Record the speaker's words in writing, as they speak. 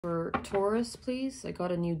For Taurus, please. I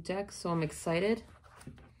got a new deck, so I'm excited.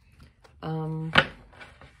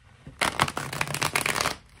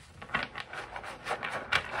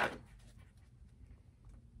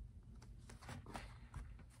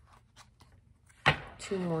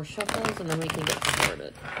 Two more shuffles and then we can get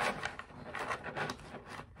started.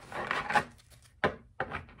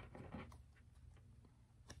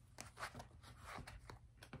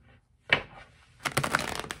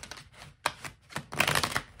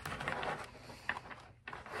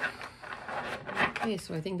 Okay,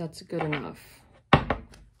 so I think that's good enough.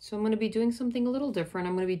 So I'm going to be doing something a little different.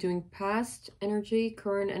 I'm going to be doing past energy,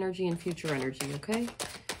 current energy, and future energy, okay?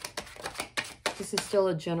 This is still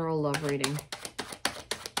a general love reading.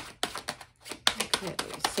 Okay,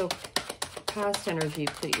 so past energy,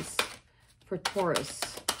 please, for Taurus.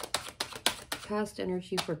 Past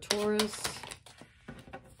energy for Taurus.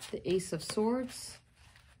 The Ace of Swords.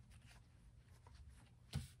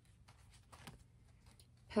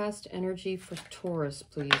 Past energy for Taurus,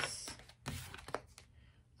 please.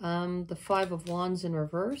 The Five of Wands in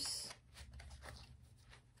reverse.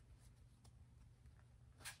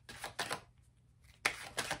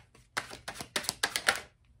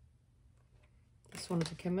 This one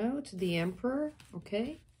to come out. The Emperor,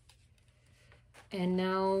 okay. And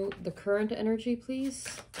now the current energy, please.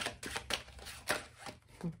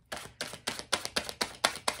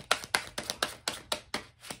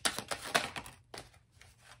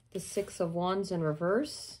 The Six of Wands in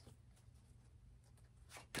reverse.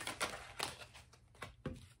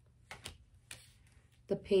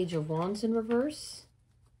 The Page of Wands in reverse.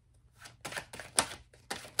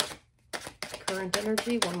 Current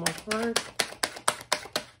energy, one more card.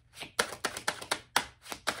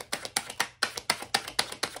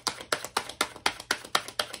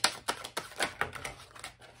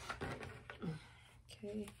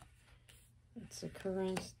 Okay, that's the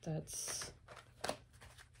current, that's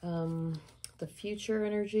the future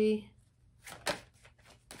energy.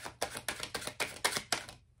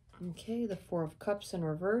 Okay, the Four of Cups in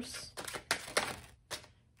reverse.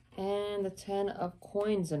 And the Ten of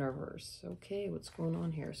Coins in reverse. Okay, what's going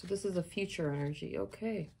on here? So this is the future energy.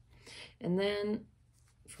 Okay. And then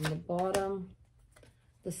from the bottom,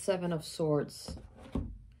 the Seven of Swords.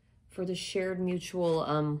 For the shared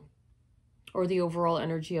mutual, or the overall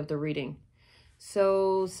energy of the reading.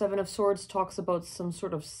 So Seven of Swords talks about some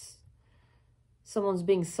sort of, someone's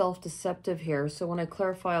being self-deceptive here. So when I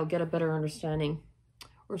clarify, I'll get a better understanding.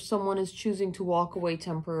 Or someone is choosing to walk away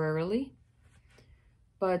temporarily.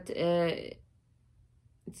 But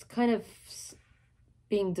it's kind of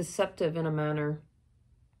being deceptive in a manner.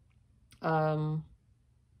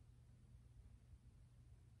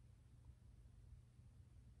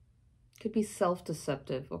 Could be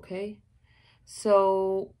self-deceptive, okay?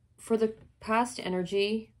 So for the past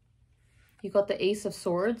energy, you got the Ace of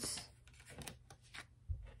Swords,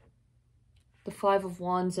 the Five of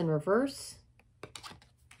Wands in reverse,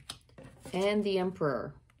 and the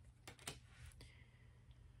Emperor.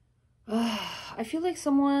 I feel like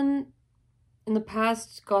someone in the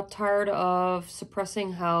past got tired of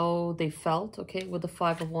suppressing how they felt, okay, with the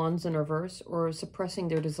Five of Wands in reverse, or suppressing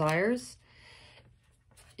their desires.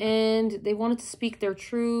 And they wanted to speak their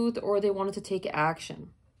truth, or they wanted to take action,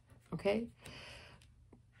 okay?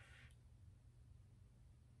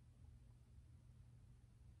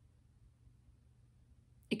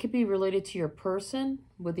 It could be related to your person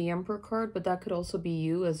with the Emperor card, but that could also be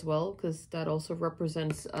you as well, because that also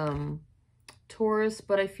represents Taurus.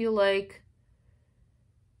 But I feel like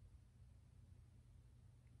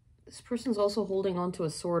this person's also holding on to a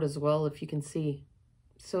sword as well, if you can see.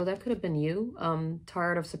 So that could have been you,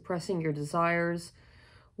 tired of suppressing your desires,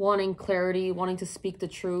 wanting clarity, wanting to speak the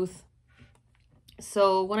truth.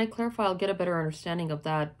 So when I clarify, I'll get a better understanding of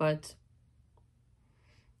that, but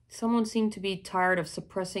someone seemed to be tired of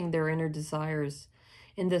suppressing their inner desires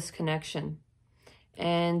in this connection.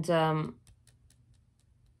 And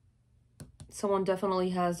someone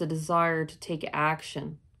definitely has a desire to take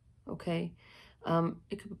action, okay?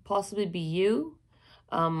 It could possibly be you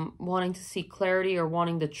wanting to see clarity or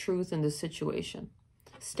wanting the truth in this situation.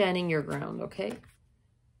 Standing your ground, okay?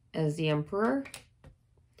 As the Emperor.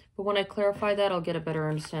 But when I clarify that, I'll get a better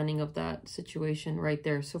understanding of that situation right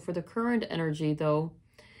there. So for the current energy, though,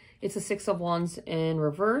 it's a Six of Wands in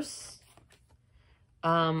reverse.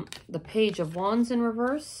 The Page of Wands in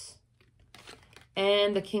reverse.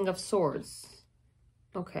 And the King of Swords.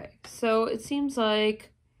 Okay, so it seems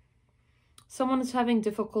like someone is having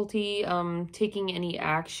difficulty taking any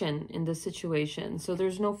action in this situation. So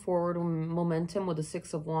there's no forward momentum with the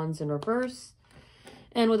Six of Wands in reverse.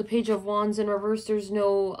 And with the Page of Wands in reverse, there's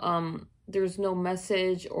no there's no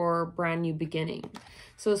message or brand new beginning.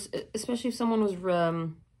 So especially if someone was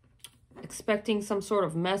expecting some sort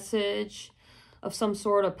of message, of some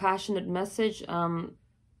sort of passionate message,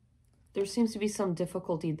 there seems to be some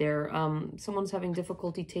difficulty there. Someone's having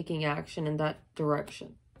difficulty taking action in that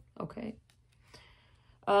direction. Okay.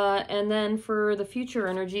 And then for the future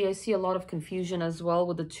energy, I see a lot of confusion as well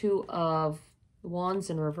with the Two of Wands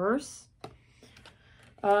in reverse.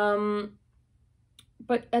 But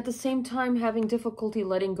at the same time, having difficulty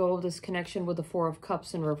letting go of this connection with the Four of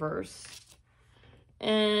Cups in reverse.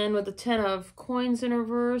 And with the Ten of Coins in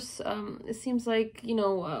reverse, it seems like, you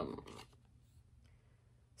know,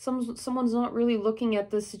 someone's not really looking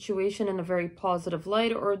at this situation in a very positive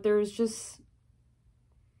light, or there's just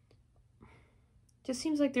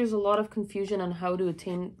seems like there's a lot of confusion on how to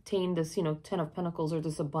attain this, you know, Ten of Pentacles, or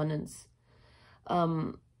this abundance.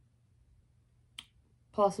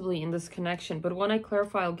 Possibly in this connection, but when I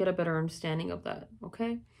clarify, I'll get a better understanding of that,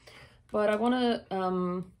 okay? But I want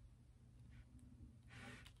to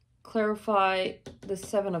clarify the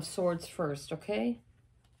Seven of Swords first, okay?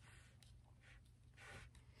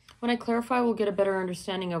 When I clarify, we'll get a better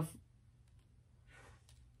understanding of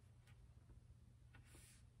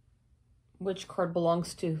which card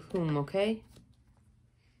belongs to whom, okay?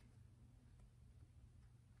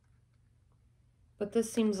 But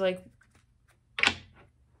this seems like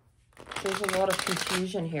there's a lot of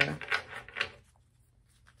confusion here.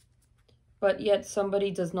 But yet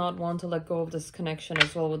somebody does not want to let go of this connection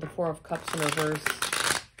as well, with the Four of Cups in reverse.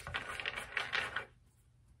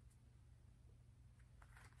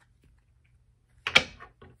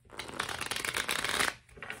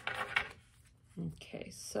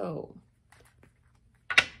 Okay, so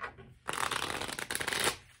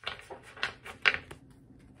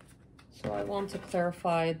I want to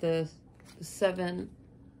clarify the Seven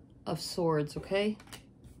of Swords, okay?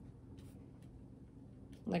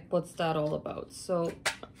 Like, what's that all about? So,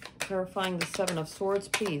 clarifying the Seven of Swords,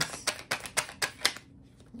 please.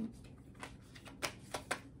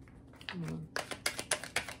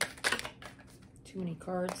 Too many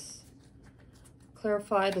cards.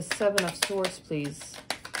 Clarify the Seven of Swords, please.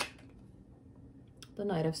 The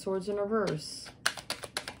Knight of Swords in reverse.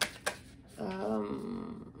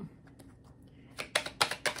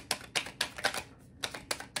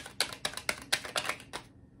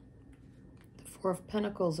 Four of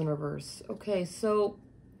Pentacles in reverse. Okay, so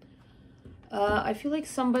I feel like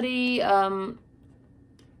somebody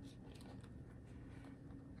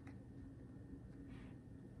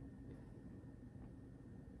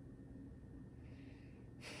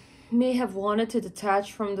may have wanted to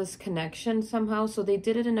detach from this connection somehow, so they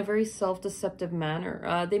did it in a very self-deceptive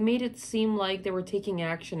manner. They made it seem like they were taking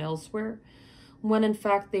action elsewhere, when in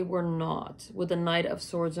fact they were not, with the Knight of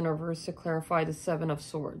Swords in reverse to clarify the Seven of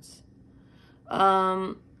Swords.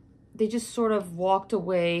 They just sort of walked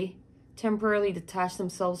away, temporarily detached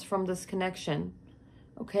themselves from this connection.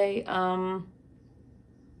 Okay.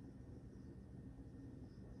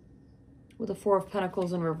 With the Four of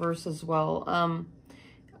Pentacles in reverse as well.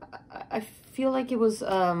 I feel like it was,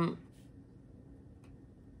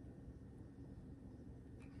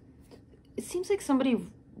 it seems like somebody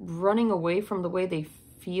running away from the way they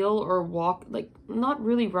feel or walk, like not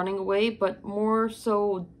really running away, but more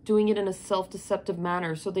so doing it in a self-deceptive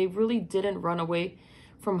manner. So they really didn't run away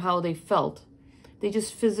from how they felt. They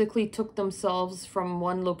just physically took themselves from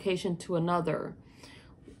one location to another.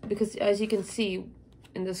 Because as you can see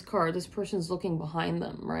in this card, this person's looking behind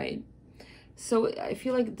them, right? So I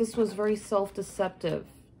feel like this was very self-deceptive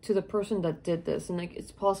to the person that did this. And like,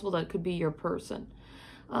 it's possible that could be your person.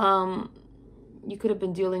 You could have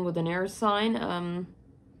been dealing with an air sign.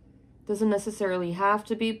 Doesn't necessarily have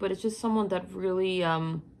to be, but it's just someone that really,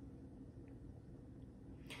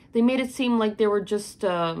 they made it seem like they were just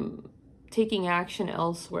taking action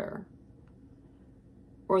elsewhere.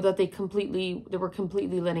 Or that they were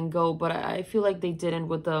completely letting go, but I feel like they didn't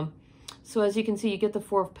with the, so as you can see, you get the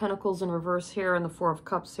Four of Pentacles in reverse here and the Four of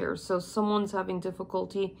Cups here. So someone's having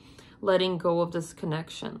difficulty letting go of this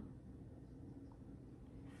connection.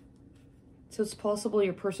 So it's possible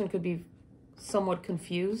your person could be somewhat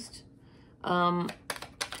confused. So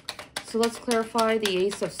let's clarify the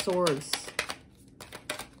Ace of Swords.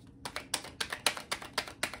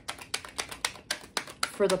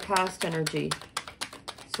 For the past energy.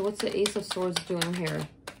 So what's the Ace of Swords doing here?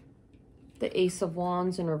 The Ace of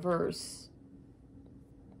Wands in reverse.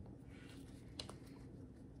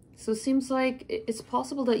 So it seems like it's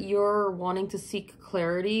possible that you're wanting to seek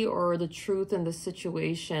clarity or the truth in the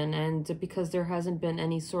situation, and because there hasn't been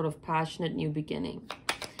any sort of passionate new beginning.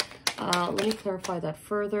 Let me clarify that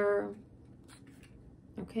further.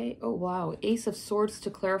 Okay. Oh, wow. Ace of Swords to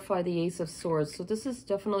clarify the Ace of Swords. So this is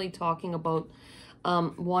definitely talking about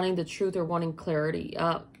wanting the truth or wanting clarity.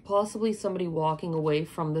 Possibly somebody walking away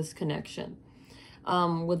from this connection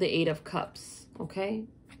with the Eight of Cups. Okay.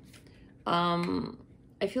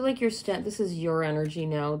 I feel like this is your energy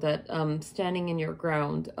now, that standing in your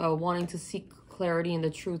ground, wanting to seek clarity and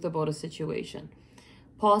the truth about a situation.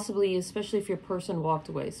 Possibly, especially if your person walked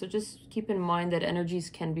away. So just keep in mind that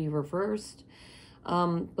energies can be reversed.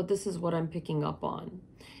 But this is what I'm picking up on.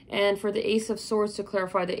 And for the Ace of Swords, to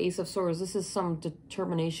clarify the Ace of Swords, this is some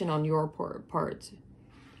determination on your part.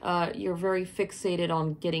 You're very fixated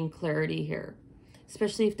on getting clarity here,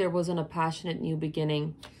 especially if there wasn't a passionate new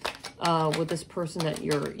beginning with this person that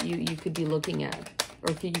you could be looking at,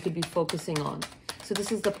 or you could be focusing on. So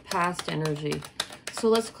this is the past energy. So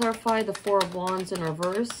let's clarify the Four of Wands in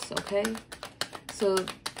reverse, okay? So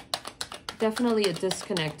definitely a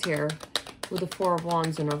disconnect here with the Four of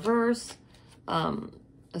Wands in reverse.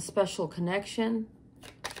 A special connection.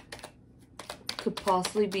 Could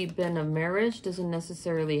possibly been a marriage, doesn't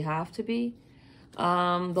necessarily have to be. The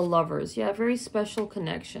Lovers, yeah, very special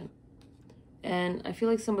connection. And I feel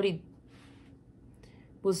like somebody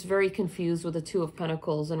was very confused with the Two of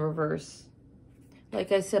Pentacles in reverse.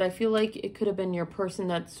 Like I said, I feel like it could have been your person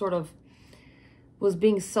that sort of was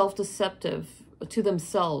being self-deceptive to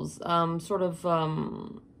themselves, sort of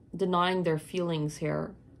denying their feelings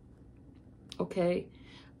here. Okay.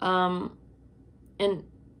 And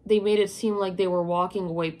they made it seem like they were walking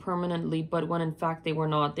away permanently, but when in fact they were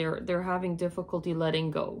not. They're having difficulty letting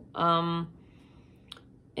go.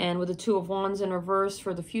 And with the Two of Wands in reverse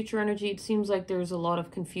for the future energy, it seems like there's a lot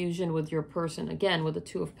of confusion with your person. Again, with the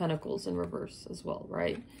Two of Pentacles in reverse as well,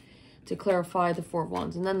 right? To clarify the Four of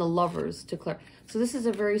Wands. And then the Lovers to clarify. So this is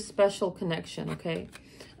a very special connection, okay?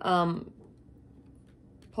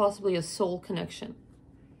 Possibly a soul connection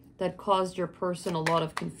that caused your person a lot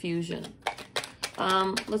of confusion.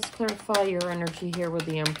 Let's clarify your energy here with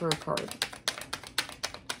the Emperor card.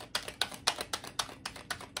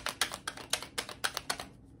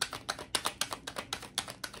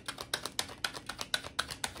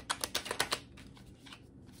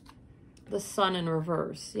 The Sun in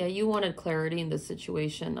reverse. Yeah, you wanted clarity in this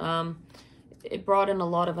situation. It brought in a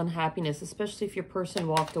lot of unhappiness, especially if your person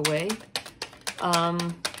walked away.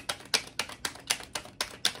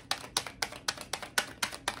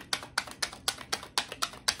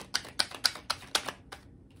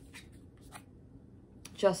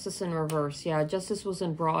 Justice in reverse. Yeah, justice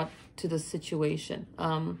wasn't brought to the situation.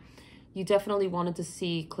 You definitely wanted to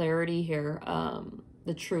see clarity here,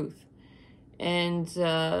 the truth. And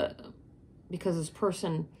because this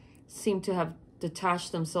person seemed to have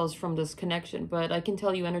detached themselves from this connection. But I can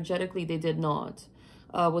tell you energetically they did not.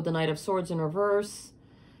 With the Knight of Swords in reverse,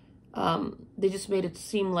 they just made it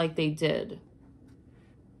seem like they did.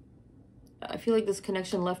 I feel like this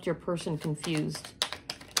connection left your person confused.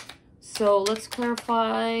 So let's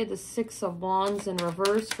clarify the Six of Wands in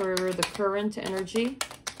reverse for the current energy.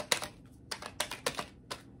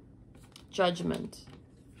 Judgment.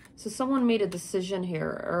 So someone made a decision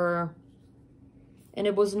here, and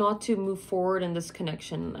it was not to move forward in this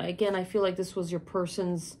connection. Again, I feel like this was your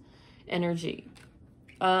person's energy.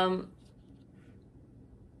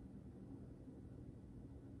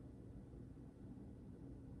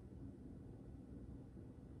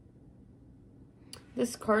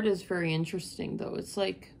 This card is very interesting, though. It's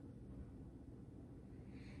like,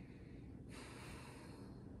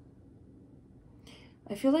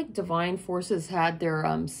 I feel like divine forces had their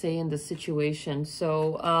say in the situation.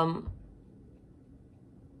 So,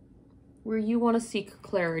 where you want to seek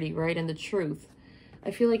clarity, right, and the truth.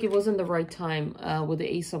 I feel like it wasn't the right time with the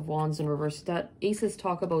Ace of Wands in reverse. That aces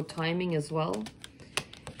talk about timing as well.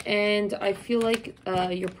 And I feel like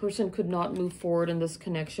your person could not move forward in this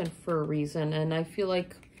connection for a reason. And I feel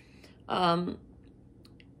like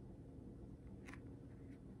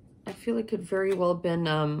it could very well have been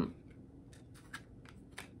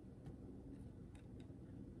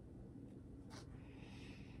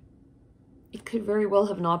it could very well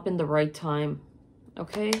have not been the right time.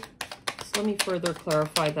 Okay? So let me further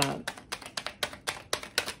clarify that.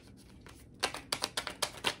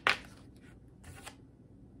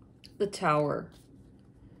 The Tower.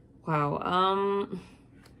 Wow.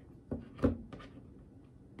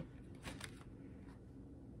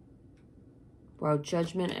 Wow,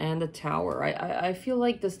 Judgment and the Tower. I feel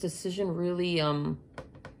like this decision really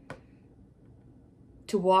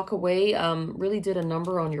to walk away really did a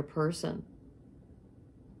number on your person.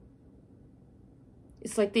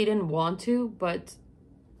 It's like they didn't want to, but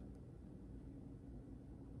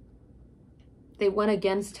they went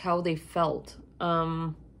against how they felt.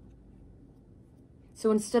 So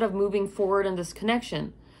instead of moving forward in this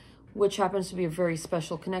connection, which happens to be a very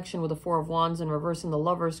special connection with the Four of Wands and reverse and the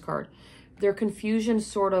Lovers card, their confusion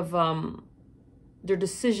sort of, their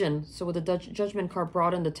decision, so with the Judgment card,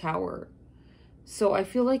 brought in the Tower. So I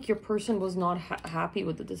feel like your person was not happy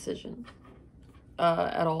with the decision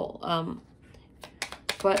at all.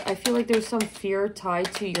 But I feel like there's some fear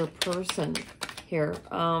tied to your person here.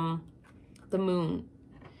 The Moon.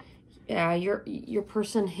 Yeah, your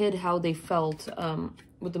person hid how they felt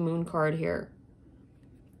with the Moon card here.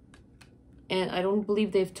 And I don't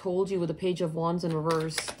believe they've told you with the Page of Wands in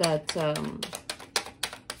reverse that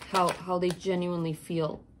how they genuinely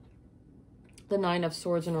feel. The Nine of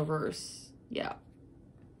Swords in reverse. Yeah.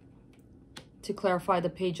 To clarify the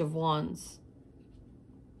Page of Wands.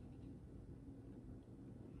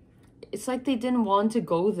 It's like they didn't want to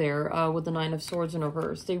go there with the Nine of Swords in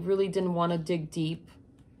reverse. They really didn't want to dig deep.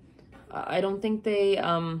 I don't think they...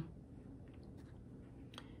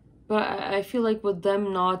 but I feel like with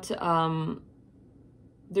them not...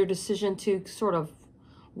 their decision to sort of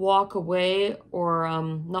walk away or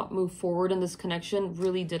not move forward in this connection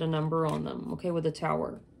really did a number on them, okay, with the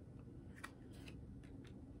Tower.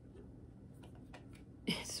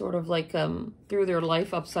 It's sort of like threw their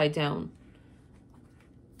life upside down.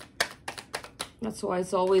 That's why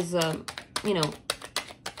it's always, you know,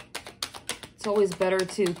 it's always better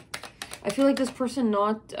to... I feel like this person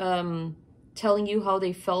not telling you how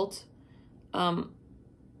they felt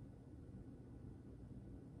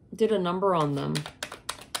did a number on them.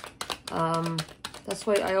 That's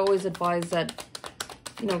why I always advise that,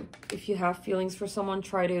 you know, if you have feelings for someone,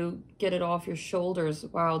 try to get it off your shoulders.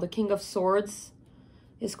 Wow, the King of Swords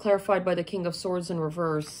is clarified by the King of Swords in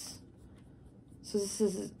reverse. So this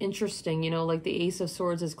is interesting, you know, like the Ace of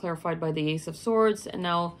Swords is clarified by the Ace of Swords, and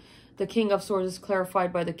now the King of Swords is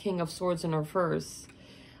clarified by the King of Swords in reverse.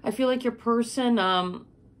 I feel like your person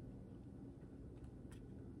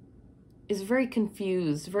is very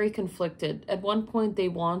confused, very conflicted. At one point, they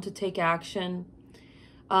want to take action.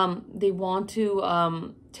 They want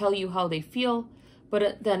to tell you how they feel,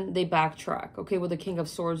 but then they backtrack, okay, with the King of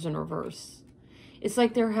Swords in reverse. It's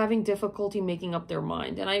like they're having difficulty making up their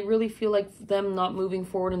mind. And I really feel like them not moving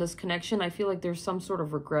forward in this connection, I feel like there's some sort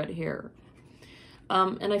of regret here.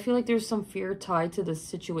 And I feel like there's some fear tied to this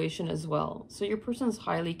situation as well. So your person is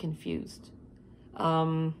highly confused.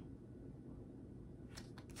 Let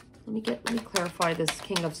me clarify this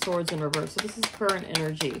King of Swords in reverse. So this is current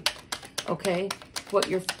energy, okay? What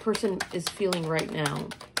your person is feeling right now.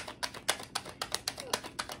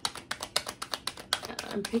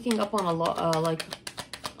 I'm picking up on a lot, like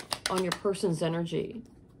on your person's energy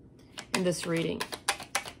in this reading.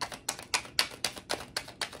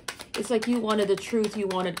 It's like you wanted the truth, you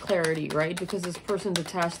wanted clarity, right? Because this person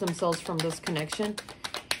detached themselves from this connection.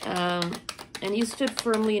 And you stood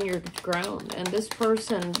firmly in your ground. And this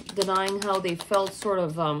person denying how they felt sort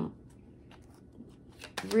of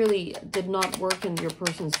really did not work in your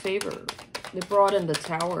person's favor. They brought in the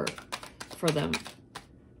Tower for them.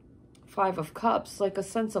 Five of Cups, like a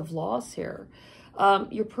sense of loss here.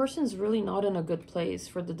 Your person's really not in a good place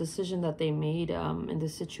for the decision that they made in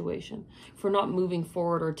this situation, for not moving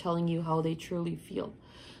forward or telling you how they truly feel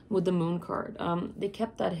with the Moon card. They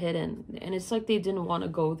kept that hidden, and it's like they didn't want to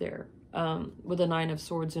go there with the Nine of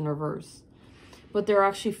Swords in reverse. But they're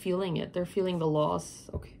actually feeling it. They're feeling the loss.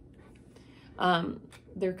 Okay.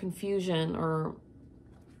 Their confusion, or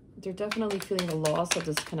they're definitely feeling the loss of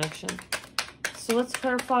this connection. So let's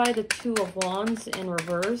clarify the Two of Wands in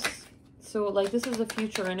reverse. So like this is a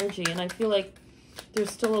future energy, and I feel like there's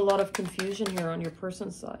still a lot of confusion here on your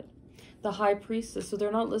person's side. The High Priestess, so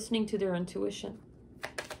they're not listening to their intuition.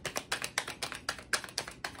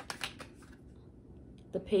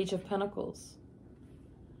 The Page of Pentacles.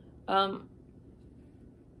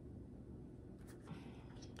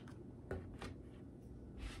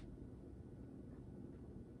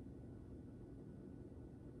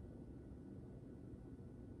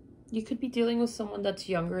 You could be dealing with someone that's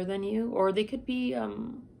younger than you, or they could be,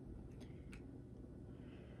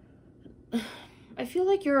 I feel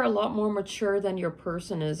like you're a lot more mature than your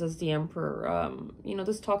person is as the Emperor. You know,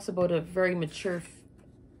 this talks about a very mature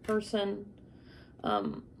person,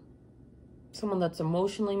 someone that's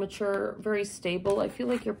emotionally mature, very stable. I feel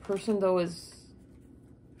like your person, though,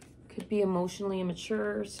 could be emotionally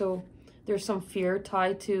immature, so there's some fear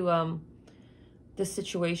tied to this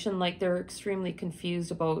situation, like they're extremely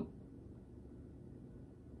confused about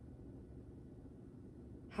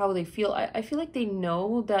how they feel. I feel like they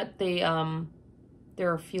know that there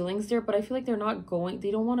are feelings there, but I feel like they're not going, they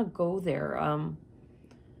don't want to go there.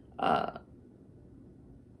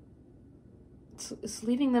 It's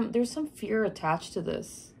leaving them, there's some fear attached to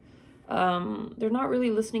this. They're not really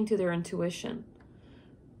listening to their intuition.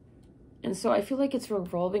 And so I feel like it's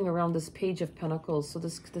revolving around this Page of Pentacles. So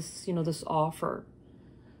this you know, this offer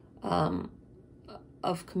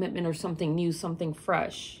of commitment or something new, something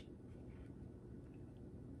fresh.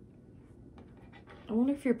 I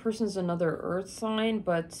wonder if your person's another earth sign,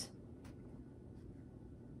 but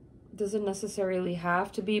doesn't necessarily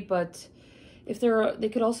have to be. But if they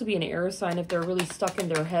could also be an air sign if they're really stuck in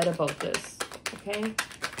their head about this. Okay,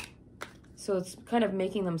 so it's kind of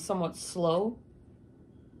making them somewhat slow.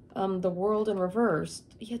 The World in reverse.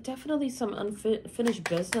 Yeah, definitely some unfinished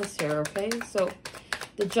business here. Okay, so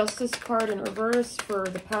the Justice card in reverse for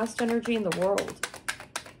the past energy in the World.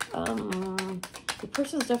 The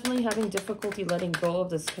person's definitely having difficulty letting go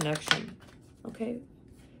of this connection. Okay,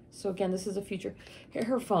 so again, this is a future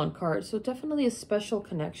Hierophant card. So definitely a special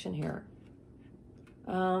connection here.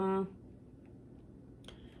 Your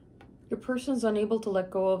person's unable to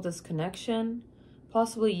let go of this connection.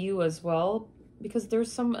 Possibly you as well, because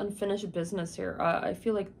there's some unfinished business here. I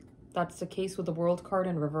feel like that's the case with the World card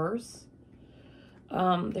in reverse.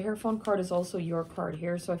 The Hierophant card is also your card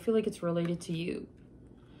here, so I feel like it's related to you.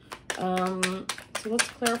 So let's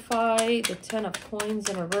clarify the 10 of Coins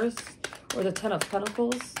in reverse, or the 10 of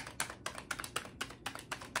Pentacles.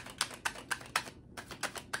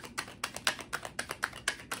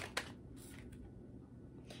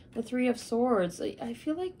 The 3 of Swords. I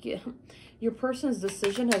feel like your person's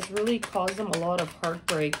decision has really caused them a lot of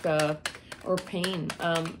heartbreak or pain.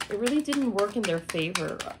 It really didn't work in their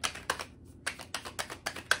favor.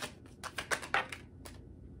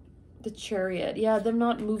 The Chariot. Yeah, them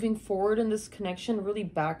not moving forward in this connection really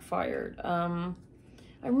backfired. I'm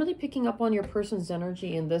really picking up on your person's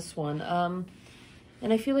energy in this one.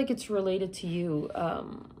 And I feel like it's related to you.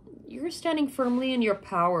 You're standing firmly in your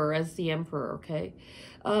power as the Emperor, okay?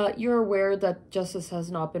 You're aware that justice has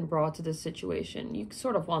not been brought to this situation. You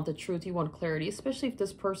sort of want the truth. You want clarity, especially if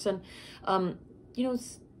this person, you know,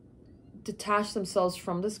 detached themselves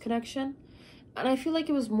from this connection. And I feel like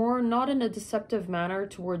it was more not in a deceptive manner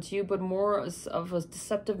towards you, but more of a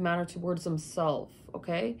deceptive manner towards themselves,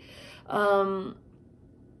 okay?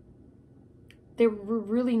 They were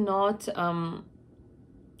really not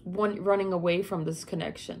running away from this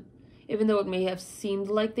connection, even though it may have seemed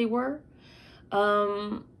like they were.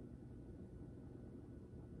 But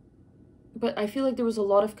I feel like there was a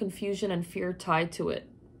lot of confusion and fear tied to it.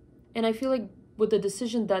 And I feel like with the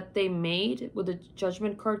decision that they made, with the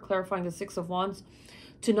Judgment card clarifying the 6 of Wands,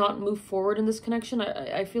 to not move forward in this connection,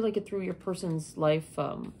 I feel like it threw your person's life,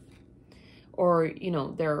 or, you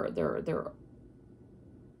know,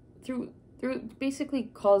 through basically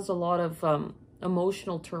caused a lot of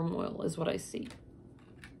emotional turmoil is what I see.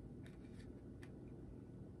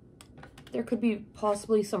 There could be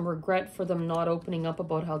possibly some regret for them not opening up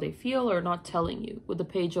about how they feel or not telling you with the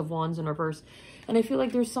Page of Wands in reverse. And I feel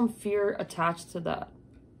like there's some fear attached to that.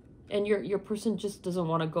 And your person just doesn't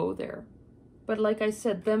want to go there. But like I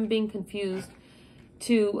said, them being confused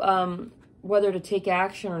to whether to take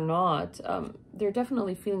action or not, they're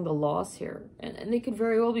definitely feeling the loss here. And they could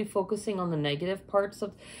very well be focusing on the negative parts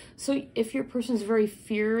of... So if your person's very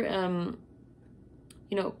fear,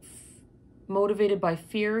 you know, motivated by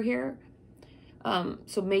fear here,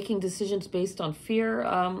 so making decisions based on fear,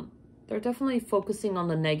 they're definitely focusing on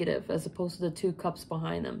the negative as opposed to the 2 cups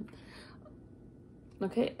behind them.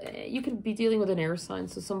 Okay, you could be dealing with an air sign,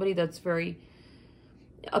 so somebody that's very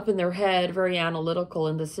up in their head, very analytical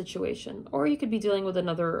in this situation. Or you could be dealing with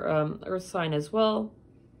another earth sign as well,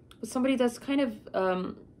 with somebody that's kind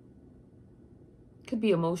of, could be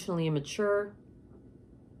emotionally immature.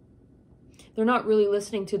 They're not really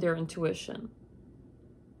listening to their intuition.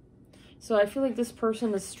 So I feel like this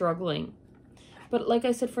person is struggling. But like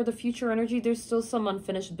I said, for the future energy, there's still some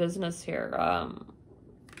unfinished business here.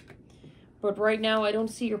 But right now, I don't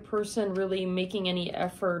see your person really making any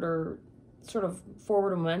effort or sort of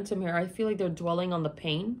forward momentum here. I feel like they're dwelling on the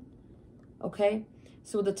pain. Okay?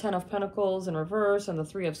 So with the 10 of Pentacles in reverse and the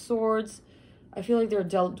 3 of Swords, I feel like they're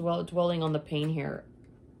dwelling on the pain here.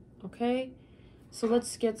 Okay? So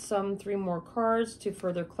let's get 3 more cards to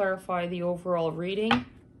further clarify the overall reading.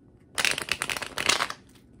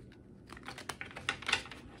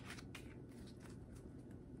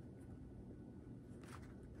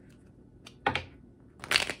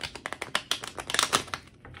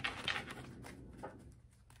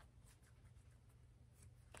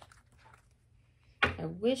 I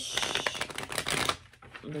wish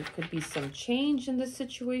there could be some change in this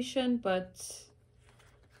situation, but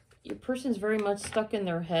your person's very much stuck in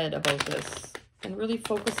their head about this and really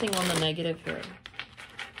focusing on the negative here.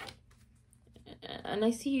 And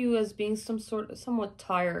I see you as being somewhat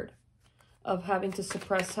tired of having to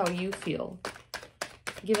suppress how you feel,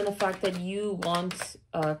 given the fact that you want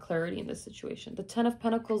clarity in this situation. The Ten of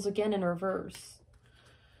Pentacles again in reverse.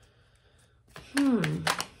 The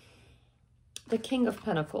King of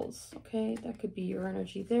Pentacles. Okay, that could be your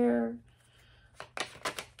energy there.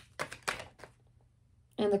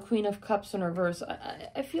 And the Queen of Cups in reverse.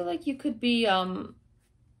 I feel like you could be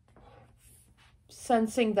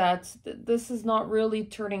sensing that this is not really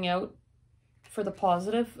turning out for the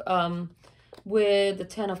positive with the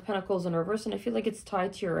Ten of Pentacles in reverse. And I feel like it's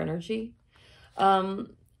tied to your energy. And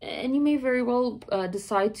you may very well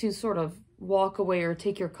decide to sort of walk away or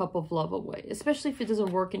take your cup of love away, especially if it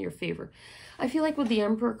doesn't work in your favor. I feel like with the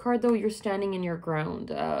Emperor card, though, you're standing in your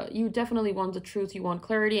ground. You definitely want the truth, you want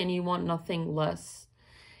clarity, and you want nothing less.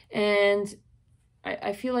 And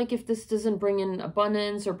I feel like if this doesn't bring in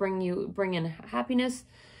abundance or bring in happiness,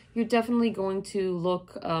 you're definitely going to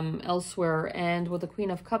look elsewhere. And with the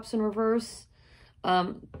Queen of Cups in reverse,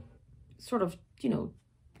 sort of, you know,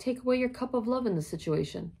 take away your cup of love in the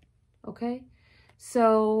situation. Okay?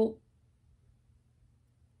 So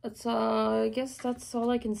that's I guess that's all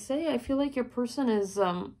I can say. I feel like your person is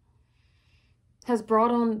has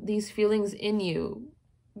brought on these feelings in you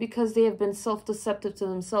because they have been self-deceptive to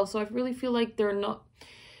themselves. So I really feel like they're not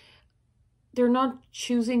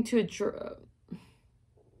choosing to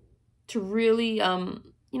really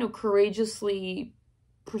you know, courageously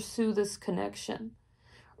pursue this connection,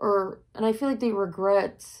 and I feel like they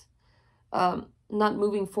regret not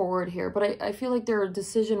moving forward here. But I feel like their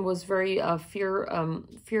decision was very fear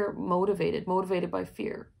motivated by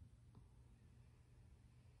fear.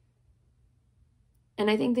 And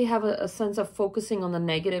I think they have a sense of focusing on the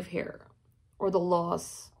negative here, or the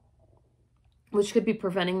loss, which could be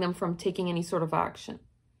preventing them from taking any sort of action.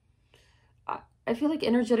 I feel like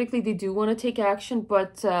energetically they do want to take action,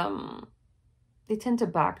 but they tend to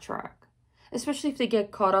backtrack, especially if they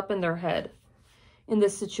get caught up in their head in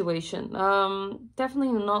this situation.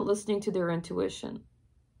 Definitely not listening to their intuition.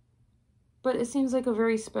 But it seems like a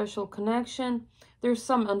very special connection. There's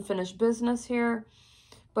some unfinished business here.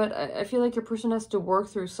 But I feel like your person has to work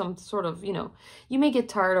through some sort of, you know, you may get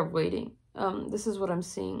tired of waiting. This is what I'm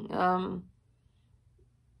seeing.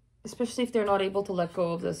 Especially if they're not able to let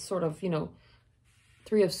go of this sort of, you know,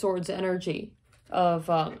 Three of Swords energy of,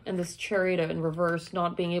 and this Chariot in reverse,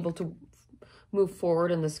 not being able to move forward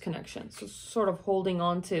in this connection. So sort of holding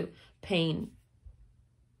on to pain.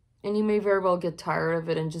 And you may very well get tired of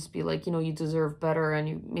it and just be like, you know, you deserve better, and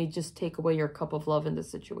you may just take away your cup of love in this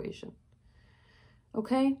situation.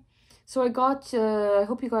 Okay, so I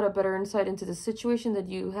hope you got a better insight into the situation that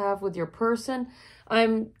you have with your person.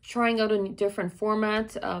 I'm trying out a different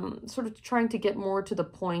format, sort of trying to get more to the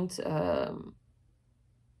point,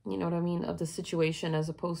 you know what I mean, of the situation, as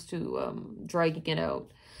opposed to dragging it out.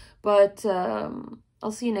 But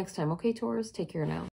I'll see you next time, okay, Taurus? Take care now.